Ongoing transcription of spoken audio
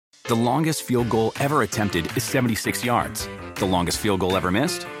The longest field goal ever attempted is 76 yards. The longest field goal ever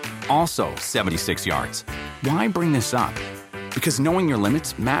missed? Also 76 yards. Why bring this up? Because knowing your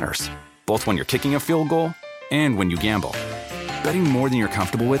limits matters, both when you're kicking a field goal and when you gamble. Betting more than you're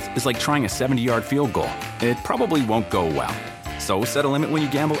comfortable with is like trying a 70-yard field goal. It probably won't go well. So set a limit when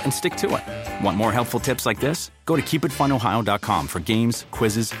you gamble and stick to it. Want more helpful tips like this? Go to keepitfunohio.com for games,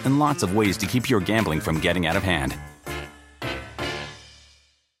 quizzes, and lots of ways to keep your gambling from getting out of hand.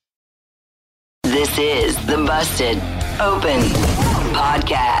 This is the Busted Open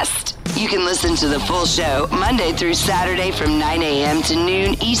Podcast. You can listen to the full show Monday through Saturday from 9 a.m. to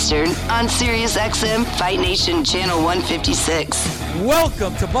noon Eastern on SiriusXM Fight Nation Channel 156.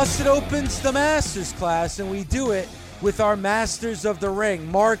 Welcome to Busted Open's The Masters Class, and we do it with our Masters of the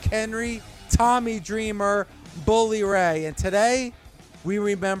Ring, Mark Henry, Tommy Dreamer, Bully Ray. And today, we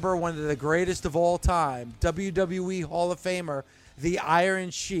remember one of the greatest of all time, WWE Hall of Famer, the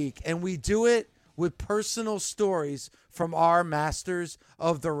Iron Sheik. And we do it with personal stories from our Masters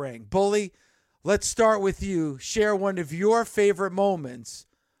of the Ring. Bully, let's start with you. Share one of your favorite moments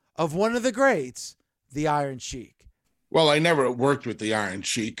of one of the greats, the Iron Sheik. Well, I never worked with the Iron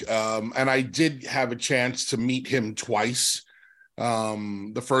Sheik, and I did have a chance to meet him twice.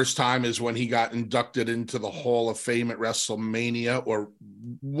 The first time is when he got inducted into the Hall of Fame at WrestleMania, or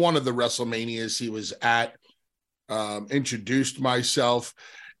one of the WrestleManias he was at. Introduced myself.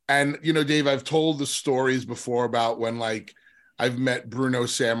 And, you know, Dave, I've told the stories before about when, like, I've met Bruno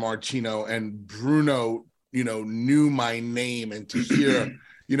Sammartino and Bruno, you know, knew my name, and to hear,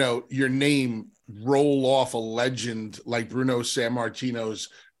 you know, your name roll off a legend like Bruno Sammartino's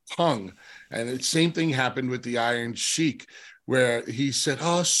tongue. And the same thing happened with the Iron Sheik, where he said,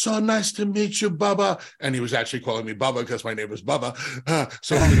 "Oh, so nice to meet you, Bubba." And he was actually calling me Bubba because my name was Bubba.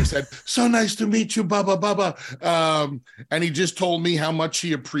 So he said, "So nice to meet you, Bubba." And he just told me how much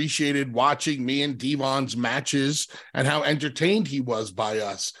he appreciated watching me and Devon's matches and how entertained he was by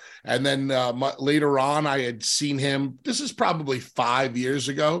us. And then later on, I had seen him. This is probably 5 years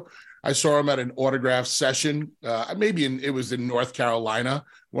ago. I saw him at an autograph session. It was in North Carolina,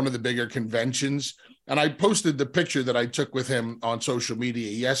 one of the bigger conventions. And I posted the picture that I took with him on social media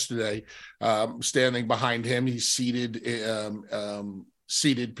yesterday, standing behind him. He's seated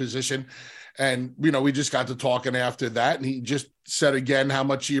position. And, you know, we just got to talking after that. And he just said again how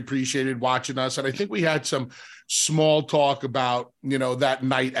much he appreciated watching us. And I think we had some small talk about, you know, that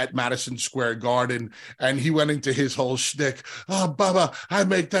night at Madison Square Garden. And he went into his whole shtick. "Oh, Bubba, I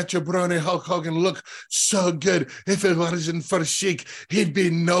make that jabroni Hulk Hogan look so good. If it wasn't for Sheik, he'd be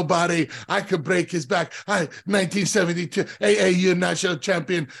nobody. I could break his back. 1972 AAU national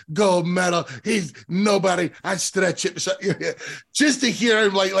champion, gold medal. He's nobody. I stretch it." So, just to hear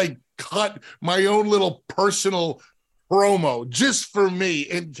him like cut my own little personal promo just for me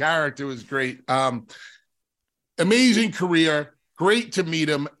in character was great. Amazing career, great to meet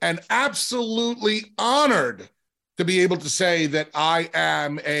him, and absolutely honored to be able to say that I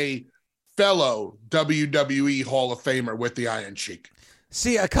am a fellow WWE Hall of Famer with the Iron Sheik.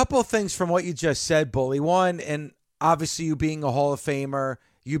 See, a couple of things from what you just said, Bully. One, and obviously you being a Hall of Famer,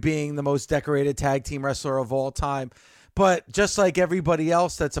 you being the most decorated tag team wrestler of all time. But just like everybody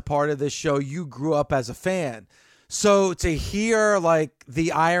else that's a part of this show, you grew up as a fan. So to hear like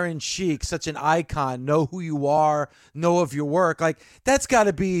the Iron Sheik, such an icon, know who you are, know of your work, like that's got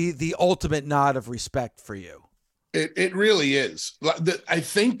to be the ultimate nod of respect for you. It really is. I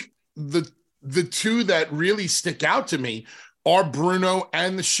think the two that really stick out to me are Bruno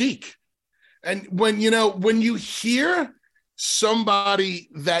and the Sheik. And when you hear somebody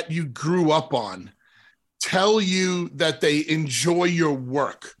that you grew up on tell you that they enjoy your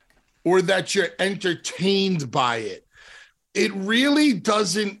work or that you're entertained by it, it really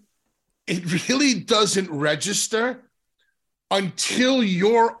doesn't register until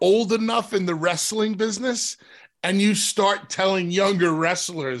you're old enough in the wrestling business and you start telling younger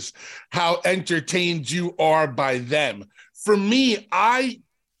wrestlers how entertained you are by them. For me, I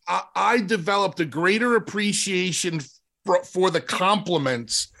developed a greater appreciation for the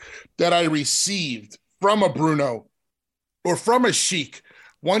compliments that I received from a Bruno or from a Sheik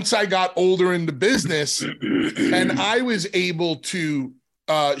once I got older in the business and I was able to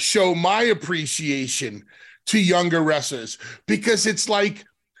show my appreciation to younger wrestlers, because it's like,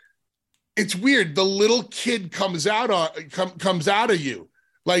 it's weird. The little kid comes out of you.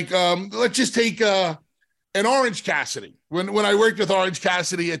 Like, let's just take an Orange Cassidy. When I worked with Orange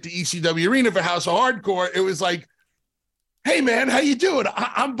Cassidy at the ECW Arena for House of Hardcore, it was like, "Hey man, how you doing?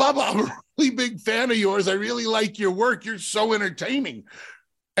 I'm Bubba. I'm a really big fan of yours. I really like your work. You're so entertaining."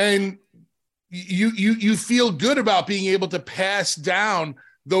 And you feel good about being able to pass down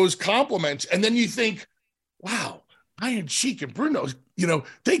those compliments. And then you think, wow, Iron Sheik and Bruno,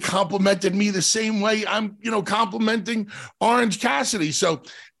 they complimented me the same way I'm, complimenting Orange Cassidy. So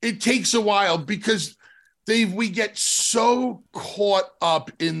it takes a while because Dave, we get so caught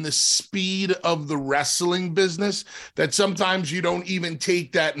up in the speed of the wrestling business that sometimes you don't even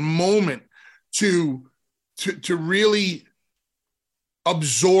take that moment to really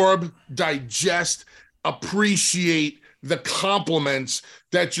absorb, digest, appreciate the compliments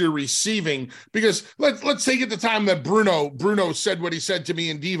that you're receiving. Because let's take it the time that Bruno said what he said to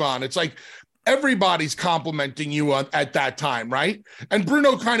me and Devon. It's like everybody's complimenting you at that time, right? And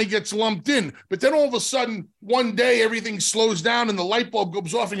Bruno kind of gets lumped in, but then all of a sudden, one day, everything slows down and the light bulb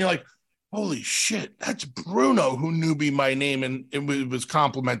goes off and you're like, holy shit, that's Bruno who knew me by name and it was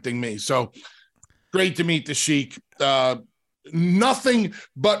complimenting me. So great to meet the Sheik. Nothing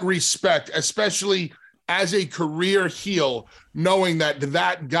but respect, especially as a career heel, knowing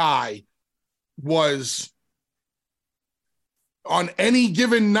that guy was on any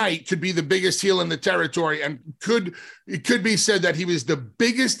given night could be the biggest heel in the territory, and it could be said that he was the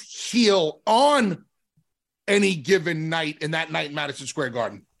biggest heel on any given night in that night in Madison Square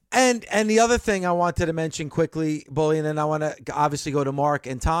Garden. And the other thing I wanted to mention quickly, Bully, and then I want to obviously go to Mark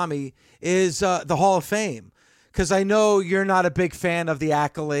and Tommy, is the Hall of Fame. Because I know you're not a big fan of the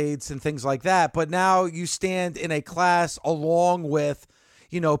accolades and things like that, but now you stand in a class along with,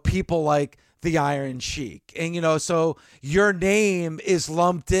 people like the Iron Sheik. And, so your name is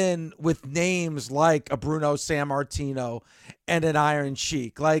lumped in with names like a Bruno Sammartino and an Iron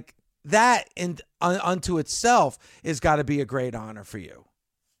Sheik. Like that unto itself has got to be a great honor for you.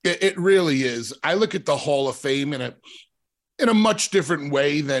 It really is. I look at the Hall of Fame in a much different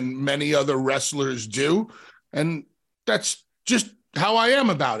way than many other wrestlers do. And that's just how I am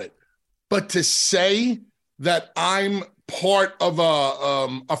about it. But to say that I'm part of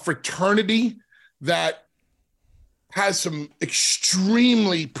a fraternity that has some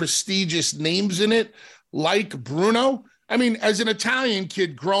extremely prestigious names in it, like Bruno. I mean, as an Italian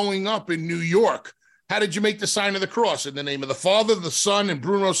kid growing up in New York, how did you make the sign of the cross? In the name of the Father, the Son, and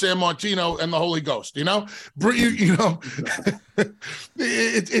Bruno Sammartino, and the Holy Ghost,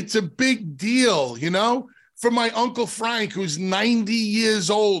 it's a big deal, For my Uncle Frank, who's 90 years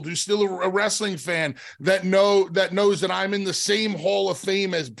old, who's still a wrestling fan, that knows that I'm in the same Hall of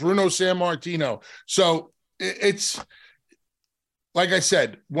Fame as Bruno Sammartino. So it's, like I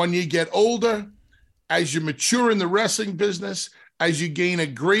said, when you get older, as you mature in the wrestling business, as you gain a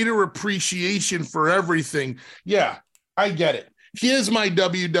greater appreciation for everything, yeah, I get it. Here's my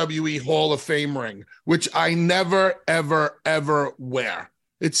WWE Hall of Fame ring, which I never, ever, ever wear.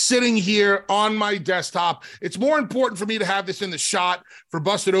 It's sitting here on my desktop. It's more important for me to have this in the shot for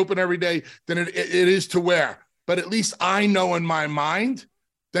Busted Open every day than it is to wear. But at least I know in my mind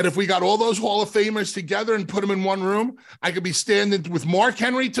that if we got all those Hall of Famers together and put them in one room, I could be standing with Mark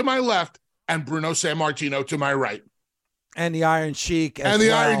Henry to my left and Bruno Sammartino to my right. And the Iron Sheik as And the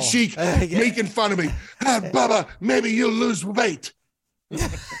well. Iron Sheik making fun of me. Bubba, maybe you'll lose weight.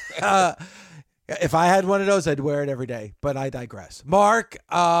 If I had one of those, I'd wear it every day, but I digress. Mark,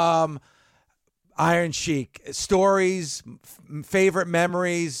 Iron Sheik, stories, favorite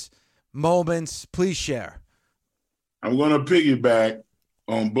memories, moments, please share. I'm going to piggyback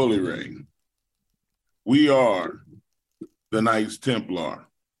on Bully Ray. We are the Knights Templar.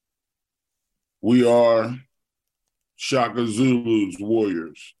 We are Shaka Zulu's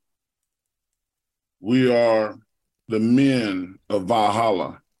warriors. We are the men of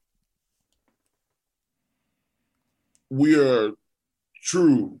Valhalla. We are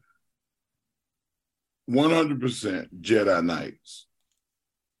true 100% Jedi Knights.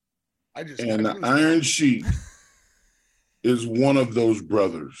 And the Iron Sheik is one of those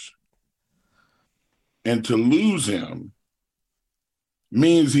brothers. And to lose him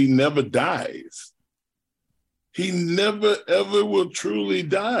means he never dies. He never, ever will truly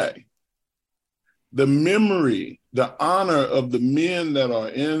die. The memory, the honor of the men that are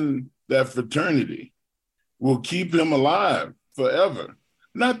in that fraternity will keep him alive forever.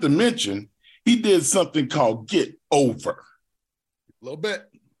 Not to mention, he did something called get over. A little bit.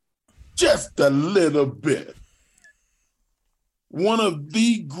 Just a little bit. One of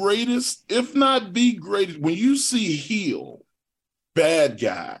the greatest, if not the greatest, when you see heel, bad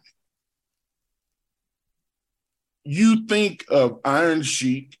guy, you think of Iron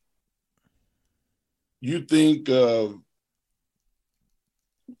Sheik, you think of,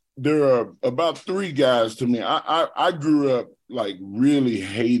 there are about three guys to me. I grew up like really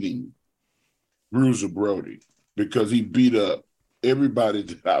hating Bruiser Brody because he beat up everybody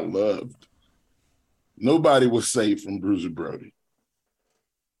that I loved. Nobody was safe from Bruiser Brody.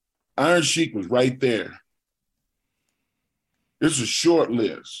 Iron Sheik was right there. It's a short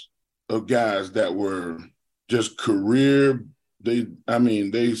list of guys that were just career.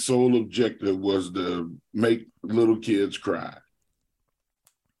 Their sole objective was to make little kids cry.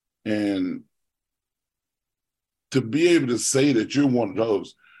 And to be able to say that you're one of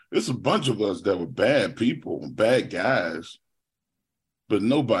those, there's a bunch of us that were bad people, bad guys, but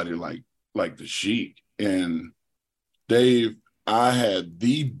nobody like the Sheik. And Dave, I had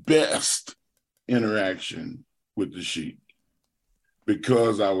the best interaction with the Sheik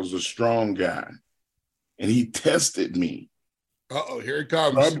because I was a strong guy. And he tested me. Uh-oh, here it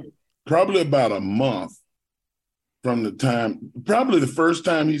comes. Probably about a month from the time, probably the first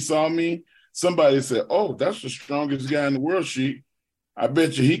time he saw me, somebody said, "Oh, that's the strongest guy in the world, Sheik. I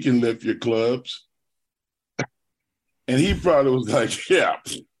bet you he can lift your clubs." And he probably was like, "Yeah,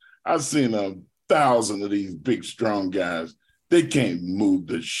 I've seen 1,000 of these big, strong guys. They can't move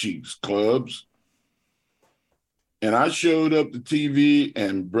the Sheik's clubs." And I showed up to TV,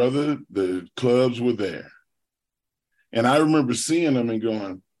 and brother, the clubs were there. And I remember seeing them and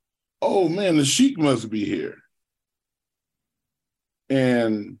going, "Oh man, the Sheik must be here."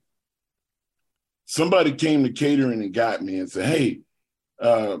 And somebody came to catering and got me and said, "Hey,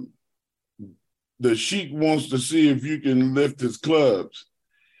 the Sheik wants to see if you can lift his clubs."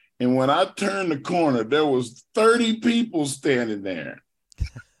 And when I turned the corner, there was 30 people standing there.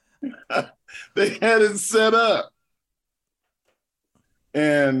 They had it set up.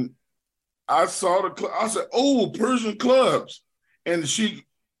 And I saw I said, "Oh, Persian clubs." And she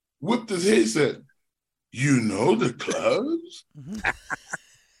whipped his head and said, "You know the clubs?"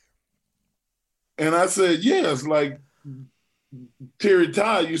 And I said, "Yes, like Terry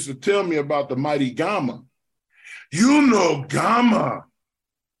Ty used to tell me about the mighty Gamma." "You know Gamma?"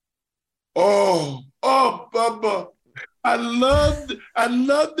 Oh, Bubba, I love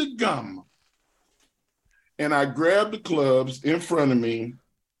the Gamma. And I grabbed the clubs in front of me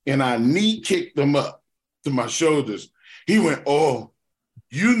and I knee kicked them up to my shoulders. He went, "Oh,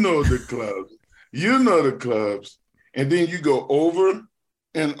 you know the clubs. You know the clubs." And then you go over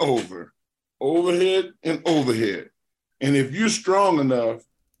and over, overhead and overhead. And if you're strong enough,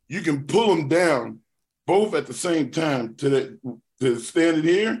 you can pull them down both at the same time to standing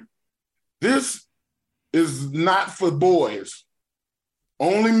here. This is not for boys.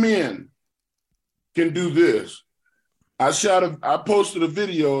 Only men can do this. I posted a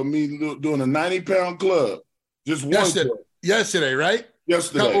video of me doing a 90-pound club. Just one yesterday, right?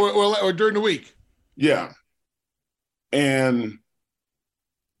 Yesterday. Or during the week. Yeah. And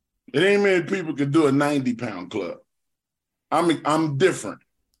it ain't many people can do a 90-pound club. I'm different.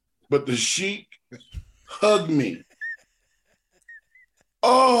 But the Sheik hugged me.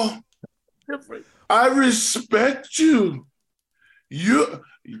 "Oh, I respect you. You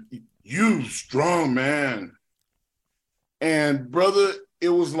strong man." And brother, it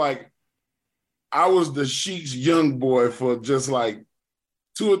was like I was the Sheik's young boy for just like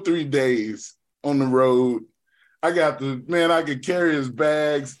 2 or 3 days on the road. I could carry his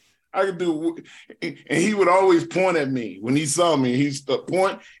bags. I could do, and he would always point at me when he saw me. He'd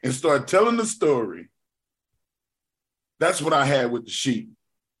point and start telling the story. That's what I had with the Sheik.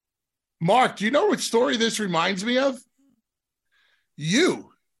 Mark, do you know what story this reminds me of?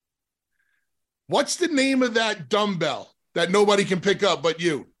 You. What's the name of that dumbbell that nobody can pick up but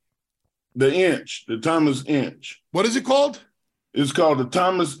you? The Thomas Inch. What is it called? It's called the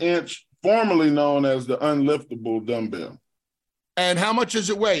Thomas Inch, formerly known as the unliftable dumbbell. And how much does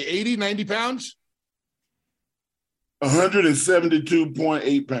it weigh? 80, 90 pounds?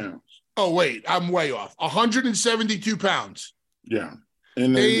 172.8 pounds. Oh, wait, I'm way off. 172 pounds. Yeah.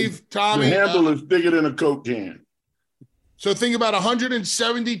 And Dave, Tommy. The handle is bigger than a Coke can. So think about a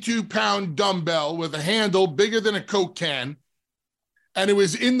 172-pound dumbbell with a handle bigger than a Coke can. And it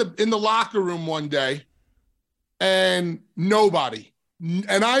was in the locker room one day. And nobody,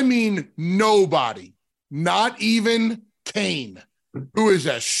 and I mean nobody, not even Kane, who is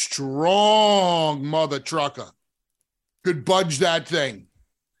a strong mother trucker, could budge that thing.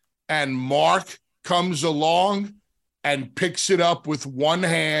 And Mark comes along and picks it up with one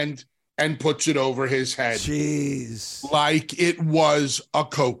hand and puts it over his head. Jeez. Like it was a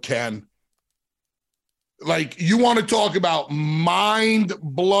Coke can. Like, you want to talk about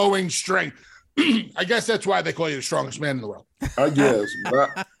mind-blowing strength. I guess that's why they call you the strongest man in the world. I guess.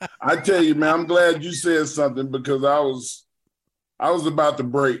 But I tell you, man, I'm glad you said something because I was about to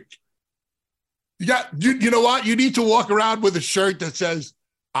break. Yeah, you know what? You need to walk around with a shirt that says,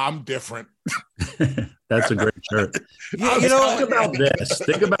 "I'm different." That's a great shirt. Yeah, think about this.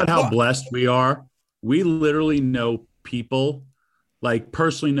 Think about how blessed we are. We literally know people like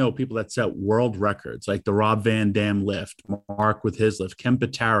personally know people that set world records, like the Rob Van Dam lift, Mark with his lift, Ken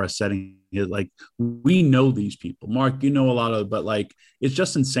Patara setting his, like, we know these people. Mark, you know a lot of, but like, it's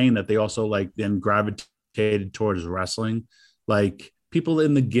just insane that they also like then gravitated towards wrestling. Like people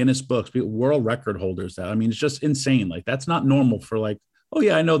in the Guinness books, people, world record holders. That, I mean, it's just insane. Like that's not normal for like, oh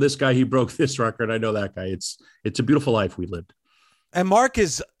yeah, I know this guy, he broke this record. I know that guy. It's a beautiful life we lived. And Mark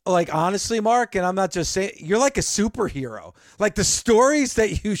is like, honestly, Mark, and I'm not just saying, you're like a superhero. Like the stories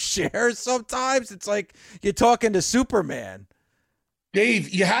that you share sometimes, it's like you're talking to Superman. Dave,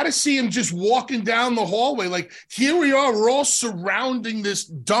 you had to see him just walking down the hallway. Like, here we are. We're all surrounding this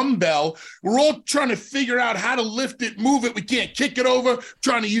dumbbell. We're all trying to figure out how to lift it, move it. We can't kick it over.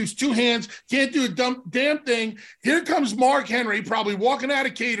 Trying to use two hands. Can't do a damn thing. Here comes Mark Henry, probably walking out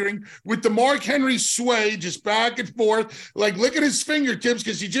of catering with the Mark Henry sway, just back and forth, like licking his fingertips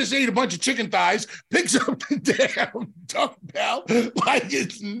because he just ate a bunch of chicken thighs, picks up the damn dumbbell like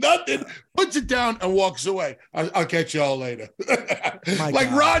it's nothing, puts it down and walks away. I'll catch y'all later. Like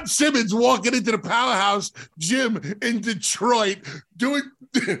God. Rod Simmons walking into the Powerhouse gym in Detroit,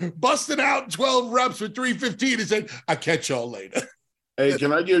 busting out 12 reps with 315 and saying, I'll catch y'all later. Hey,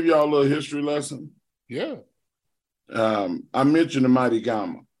 can I give y'all a little history lesson? Yeah. I mentioned the Mighty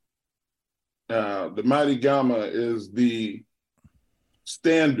Gamma. The Mighty Gamma is the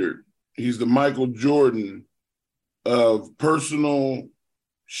standard. He's the Michael Jordan of personal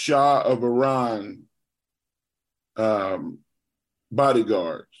Shah of Iran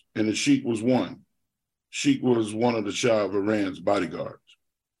bodyguards, and the Sheik was one. Sheik was one of the Shah of Iran's bodyguards.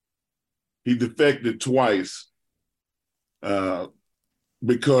 He defected twice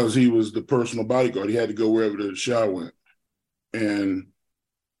because he was the personal bodyguard. He had to go wherever the Shah went. And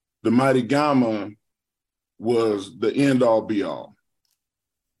the Mighty Gamma was the end-all, be-all.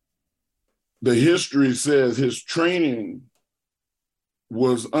 The history says his training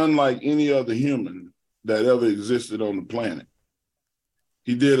was unlike any other human that ever existed on the planet.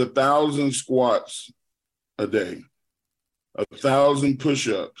 He did 1,000 squats a day, 1,000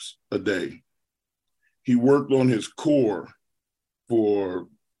 push-ups a day. He worked on his core for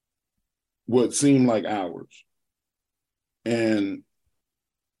what seemed like hours. And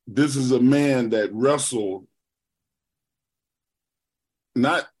this is a man that wrestled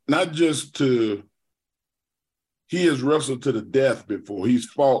not just to, he has wrestled to the death before. He's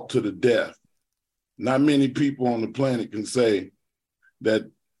fought to the death. Not many people on the planet can say that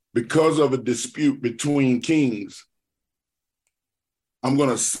because of a dispute between kings, I'm going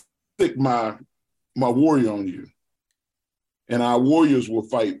to stick my warrior on you, and our warriors will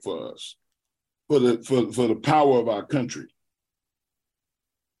fight for us, for the power of our country.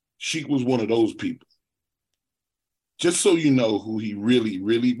 Sheik was one of those people. Just so you know who he really,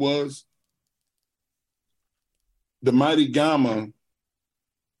 really was, the Mighty Gamma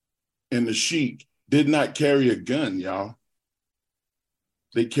and the Sheik did not carry a gun, y'all.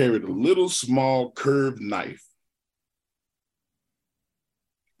 They carried a little small curved knife.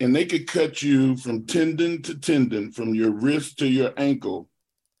 And they could cut you from tendon to tendon, from your wrist to your ankle,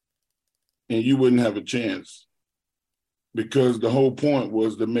 and you wouldn't have a chance. Because the whole point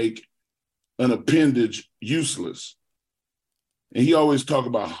was to make an appendage useless. And he always talked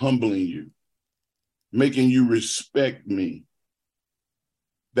about humbling you, making you respect me.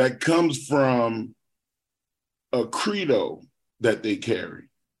 That comes from a credo that they carry.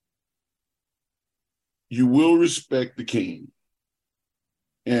 You will respect the king,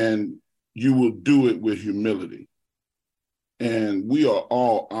 and you will do it with humility. And we are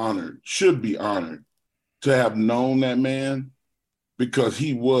all honored, should be honored, to have known that man, because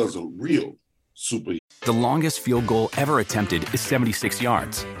he was a real superhero. The longest field goal ever attempted is 76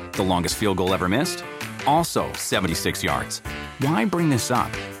 yards. The longest field goal ever missed? Also 76 yards. Why bring this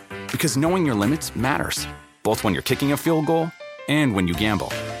up? Because knowing your limits matters, both when you're kicking a field goal and when you gamble.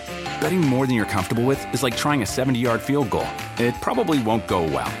 Betting more than you're comfortable with is like trying a 70-yard field goal. It probably won't go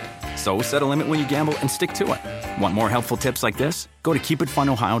well. So set a limit when you gamble and stick to it. Want more helpful tips like this? Go to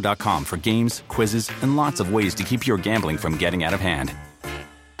keepitfunohio.com for games, quizzes, and lots of ways to keep your gambling from getting out of hand.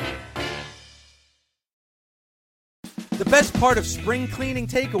 The best part of spring cleaning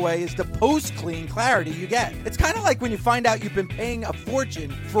takeaway is the post-clean clarity you get. It's kind of like when you find out you've been paying a fortune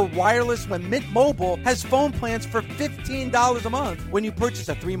for wireless when Mint Mobile has phone plans for $15 a month when you purchase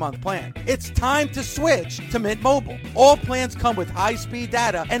a 3-month plan. It's time to switch to Mint Mobile. All plans come with high-speed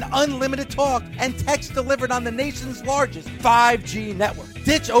data and unlimited talk and text delivered on the nation's largest 5G network.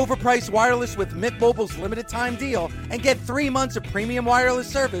 Ditch overpriced wireless with Mint Mobile's limited time deal and get 3 months of premium wireless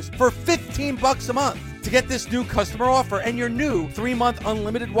service for $15 a month. To get this new customer offer and your new 3-month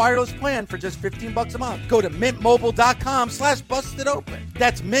unlimited wireless plan for just $15 a month, go to mintmobile.com/bustedopen.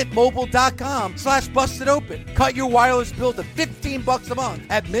 That's mintmobile.com/bustedopen. Cut your wireless bill to $15 a month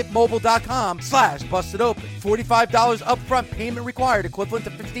at mintmobile.com/bustedopen. $45 upfront payment required, equivalent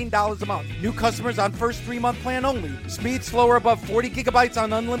to $15 a month. New customers on first 3-month plan only. Speed slower above 40 gigabytes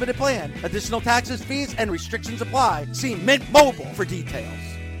on unlimited plan. Additional taxes, fees, and restrictions apply. See Mint Mobile for details.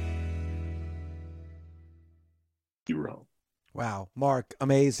 Hero. Wow, Mark,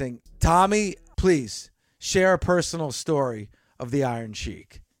 amazing. Tommy, please share a personal story of the Iron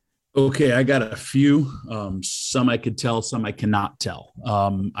Sheik. Okay, I got a few. Some I could tell, some I cannot tell.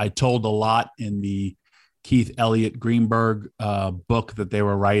 I told a lot in the Keith Elliott Greenberg book that they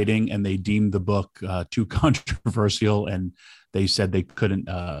were writing, and they deemed the book too controversial, and they said they couldn't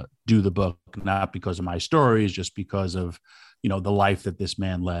do the book, not because of my stories, just because of, the life that this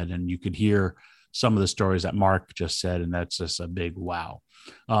man led. And you could hear some of the stories that Mark just said, and that's just a big wow.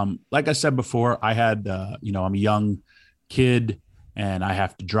 Like I said before, I had, I'm a young kid and I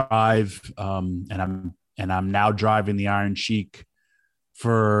have to drive, and I'm now driving the Iron Sheik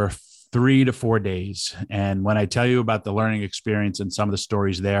for 3 to 4 days. And when I tell you about the learning experience and some of the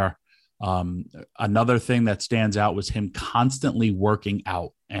stories there, another thing that stands out was him constantly working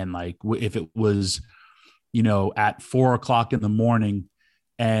out. And like, if it was, at 4 o'clock in the morning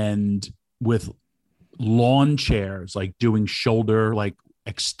and with lawn chairs, like doing shoulder, like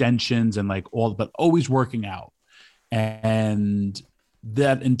extensions and like but always working out. And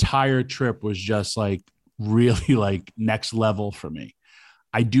that entire trip was just like really like next level for me.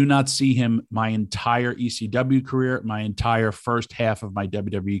 I do not see him my entire ECW career, my entire first half of my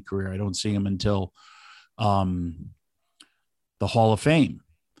WWE career. I don't see him until the Hall of Fame.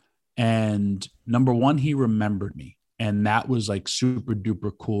 And number one, he remembered me. And that was like super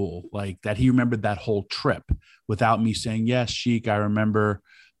duper cool. Like that he remembered that whole trip without me saying, yes, Sheik, I remember,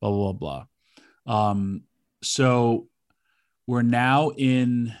 blah, blah, blah. So we're now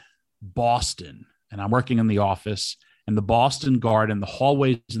in Boston and I'm working in the office, and the Boston Garden, the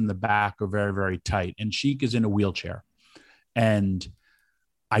hallways in the back are very, very tight. And Sheik is in a wheelchair. And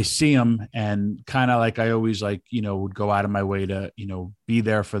I see him, and kind of like I always would go out of my way to, be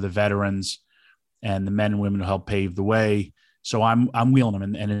there for the veterans and the men and women who help pave the way. So I'm wheeling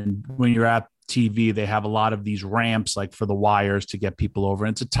them. And when you're at TV, they have a lot of these ramps, like for the wires to get people over.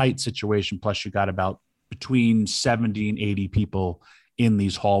 And it's a tight situation. Plus you got about between 70 and 80 people in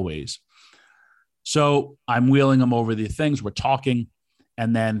these hallways. So I'm wheeling him over the things. We're talking.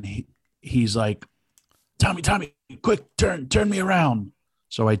 And then he's like, Tommy, quick, turn me around.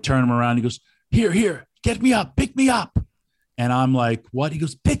 So I turn him around. He goes, here, get me up, pick me up. And I'm like, what? He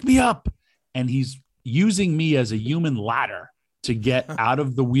goes, pick me up. And he's using me as a human ladder to get out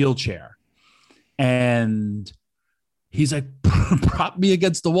of the wheelchair. And he's like, prop me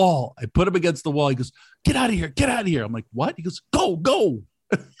against the wall. I put him against the wall. He goes, get out of here. I'm like, what? He goes, go.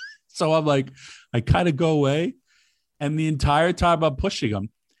 So I'm like, I kind of go away. And the entire time I'm pushing him,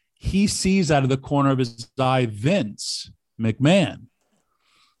 he sees out of the corner of his eye Vince McMahon.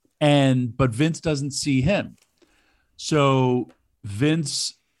 But Vince doesn't see him. So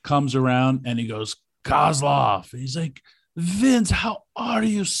Vince comes around and he goes, Kozlov. He's like, Vince, how are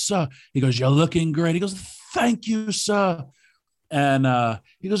you, sir? He goes, you're looking great. He goes, thank you, sir. And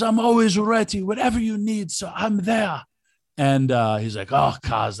he goes, I'm always ready. Whatever you need, sir, I'm there. And he's like, oh,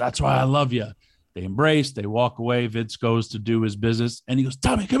 Koz, that's why I love you. They embrace, they walk away. Vince goes to do his business. And he goes,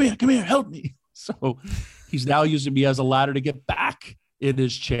 Tommy, come here, help me. So he's now using me as a ladder to get back in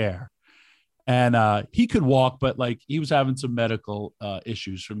his chair. And he could walk, but like he was having some medical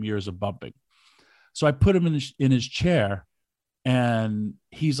issues from years of bumping. So I put him in his chair, and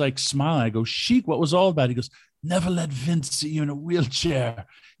he's like smiling. I go, Sheik, what was all about? He goes, never let Vince see you in a wheelchair.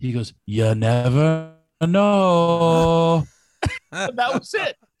 He goes, you never know. And that was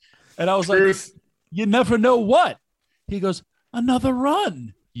it. And I was like, you never know what? He goes, another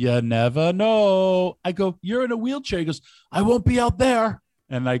run. You never know. I go, you're in a wheelchair. He goes, I won't be out there.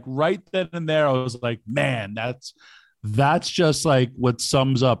 And like right then and there, I was like, man, that's just like what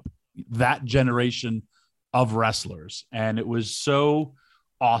sums up that generation of wrestlers. And it was so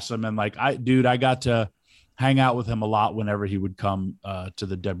awesome. And like, I got to hang out with him a lot whenever he would come to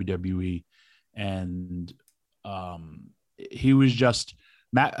the WWE. And he was just,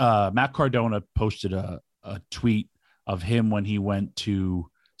 Matt Cardona posted a tweet of him when he went to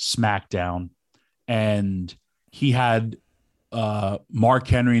SmackDown, and he had Mark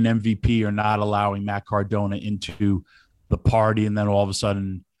Henry and MVP are not allowing Matt Cardona into the party. And then all of a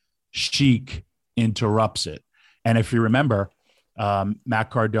sudden Sheik interrupts it. And if you remember,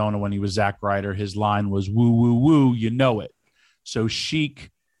 Matt Cardona, when he was Zack Ryder, his line was "woo woo woo," you know it. So Sheik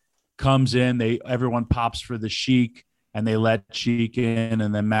comes in, everyone pops for the Sheik, and they let Sheik in,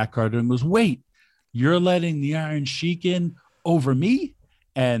 and then Matt Cardona goes, "Wait, you're letting the Iron Sheik in over me?"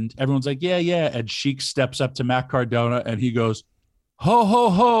 And everyone's like, yeah. And Sheik steps up to Matt Cardona and he goes, "Ho, ho,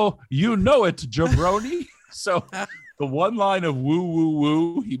 ho, you know it, jabroni." So the one line of woo, woo,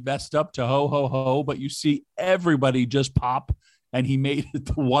 woo, he messed up to ho, ho, ho, but you see everybody just pop, and he made it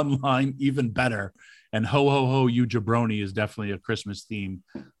the one line even better. And ho, ho, ho, you jabroni is definitely a Christmas theme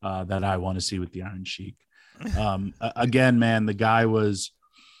that I want to see with the Iron Sheik. Again, man, the guy was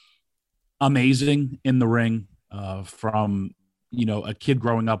amazing in the ring from, a kid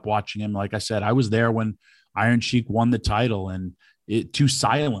growing up watching him. Like I said, I was there when Iron Sheik won the title, and to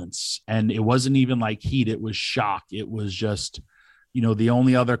silence. And it wasn't even like heat. It was shock. It was just, the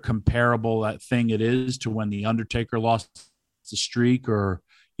only other comparable thing it is to when the Undertaker lost the streak, or,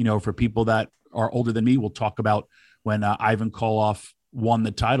 for people that are older than me, we'll talk about when Ivan Koloff won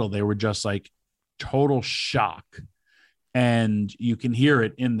the title. They were just like total shock. And you can hear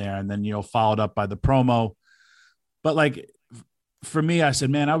it in there. And then, followed up by the promo. But like, for me, I said,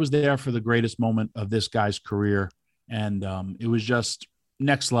 man, I was there for the greatest moment of this guy's career. And it was just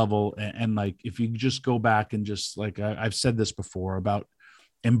next level. And like, if you just go back and just like, I've said this before about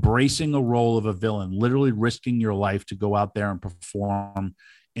embracing a role of a villain, literally risking your life to go out there and perform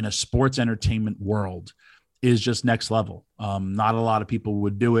in a sports entertainment world is just next level. Not a lot of people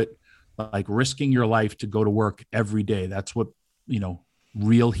would do it. Like risking your life to go to work every day. That's what,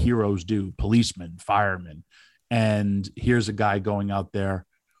 real heroes do, policemen, firemen. And here's a guy going out there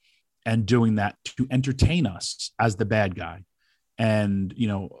and doing that to entertain us as the bad guy. And,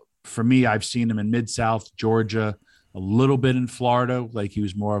 for me, I've seen him in Mid-South, Georgia, a little bit in Florida. Like he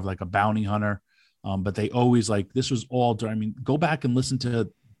was more of like a bounty hunter. But they always like, this was all during, go back and listen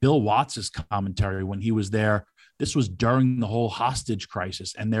to Bill Watts's commentary when he was there. This was during the whole hostage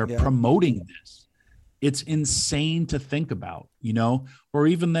crisis, and they're promoting this. It's insane to think about, or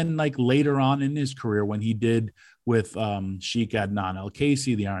even then like later on in his career when he did with Sheik Adnan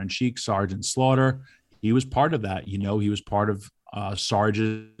El-Kaisi, the Iron Sheik, Sergeant Slaughter. He was part of that, he was part of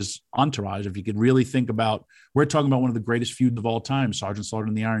Sarge's entourage. If you could really think about, we're talking about one of the greatest feuds of all time, Sergeant Slaughter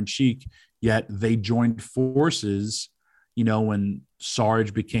and the Iron Sheik, yet they joined forces, when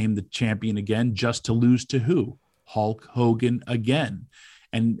Sarge became the champion again, just to lose to who? Hulk Hogan again.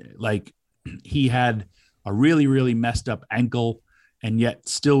 And like, he had a really, really messed up ankle, and yet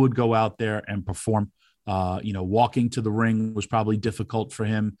still would go out there and perform. Walking to the ring was probably difficult for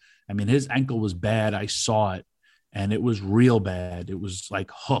him. His ankle was bad. I saw it, and it was real bad. It was like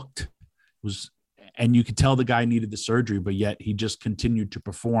hooked. And you could tell the guy needed the surgery, but yet he just continued to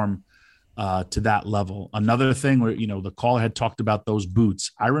perform to that level. Another thing where, the caller had talked about those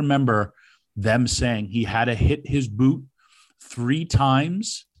boots. I remember them saying he had to hit his boot 3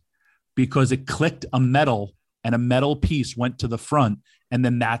 times because it clicked a metal, and a metal piece went to the front, and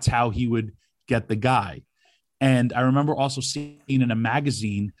then that's how he would get the guy. And I remember also seeing in a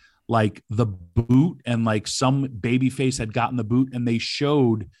magazine like the boot, and like some babyface had gotten the boot, and they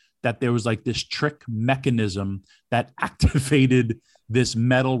showed that there was like this trick mechanism that activated this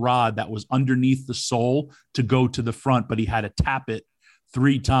metal rod that was underneath the sole to go to the front, but he had to tap it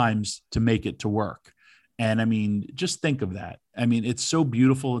 3 times to make it to work. And just think of that. It's so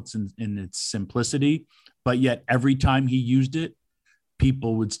beautiful. It's in its simplicity, but yet every time he used it,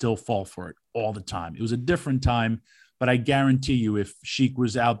 people would still fall for it all the time. It was a different time, but I guarantee you, if Sheik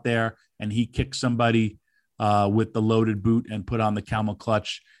was out there and he kicked somebody with the loaded boot and put on the camel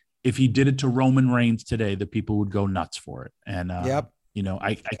clutch, if he did it to Roman Reigns today, the people would go nuts for it. And,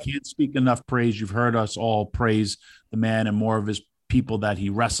 I can't speak enough praise. You've heard us all praise the man, and more of his people that he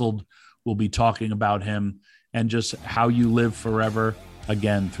wrestled. We'll be talking about him and just how you live forever,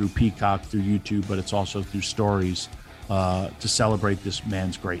 again, through Peacock, through YouTube, but it's also through stories to celebrate this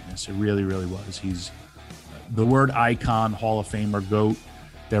man's greatness. It really, really was. He's the word icon, Hall of Famer, GOAT.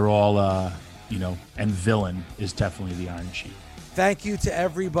 They're all, and villain is definitely the Iron Sheik. Thank you to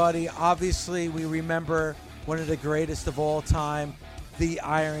everybody. Obviously, we remember one of the greatest of all time, the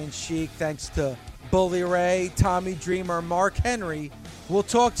Iron Sheik. Thanks to Bully Ray, Tommy Dreamer, Mark Henry. We'll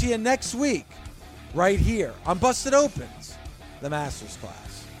talk to you next week right here on Busted Opens, the Masters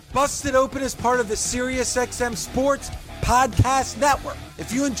Class. Busted Open is part of the SiriusXM Sports Podcast Network.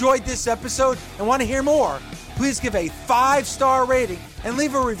 If you enjoyed this episode and want to hear more, please give a 5-star rating and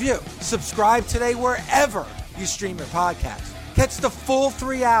leave a review. Subscribe today wherever you stream your podcast. Catch the full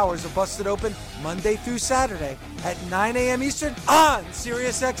 3 hours of Busted Open Monday through Saturday at 9 a.m. Eastern on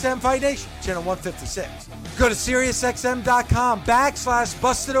SiriusXM Fight Nation, channel 156. Go to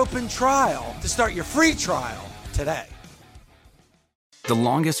SiriusXM.com/BustedOpenTrial to start your free trial today. The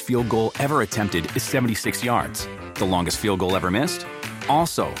longest field goal ever attempted is 76 yards. The longest field goal ever missed?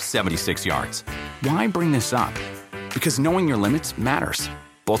 Also 76 yards. Why bring this up? Because knowing your limits matters,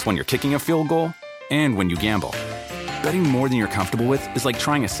 both when you're kicking a field goal and when you gamble. Betting more than you're comfortable with is like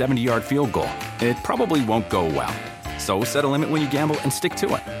trying a 70-yard field goal. It probably won't go well. So set a limit when you gamble and stick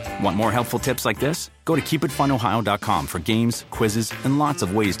to it. Want more helpful tips like this? Go to keepitfunohio.com for games, quizzes, and lots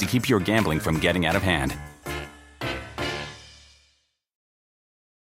of ways to keep your gambling from getting out of hand.